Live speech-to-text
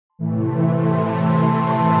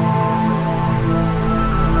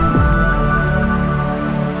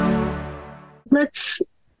let's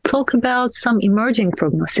talk about some emerging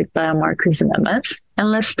prognostic biomarkers in MS. And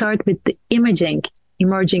let's start with the emerging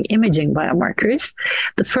imaging biomarkers.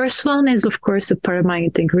 The first one is, of course, the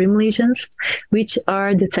paramagnetic rim lesions, which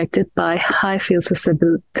are detected by high field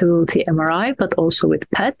susceptibility MRI, but also with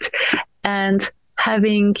PET. And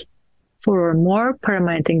having 4 or more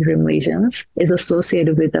paramagnetic rim lesions is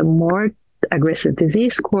associated with a more aggressive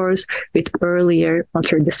disease course with earlier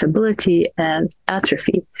motor disability and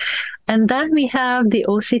atrophy. And then we have the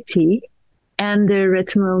OCT and the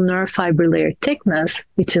retinal nerve fiber layer thickness,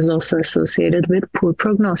 which is also associated with poor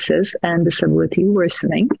prognosis and disability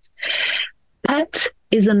worsening. PET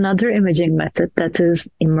is another imaging method that is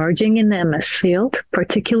emerging in the MS field,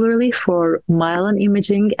 particularly for Myelin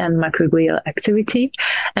imaging and microglial activity,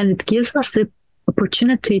 and it gives us the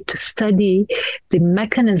opportunity to study the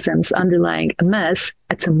mechanisms underlying MS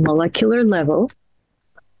at a molecular level.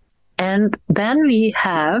 And then we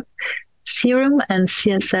have serum and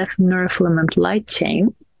CSF neurofilament light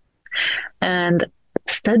chain. And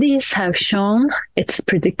studies have shown its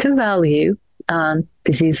predictive value on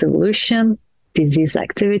disease evolution, disease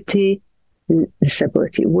activity,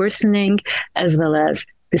 disability worsening, as well as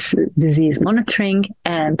disease monitoring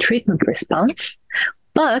and treatment response.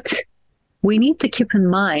 But we need to keep in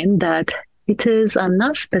mind that it is a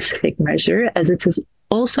non-specific measure, as it is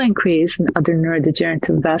also increased in other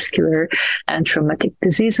neurodegenerative, vascular, and traumatic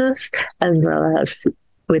diseases, as well as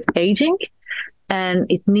with aging, and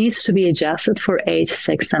it needs to be adjusted for age,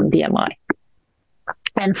 sex, and BMI.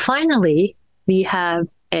 And finally, we have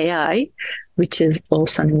AI, which is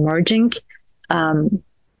also an emerging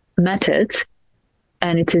method,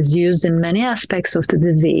 and it is used in many aspects of the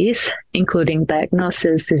disease, including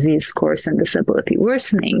diagnosis, disease course, and disability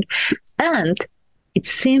worsening. And it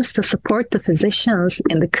seems to support the physicians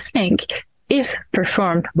in the clinic if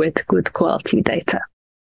performed with good quality data.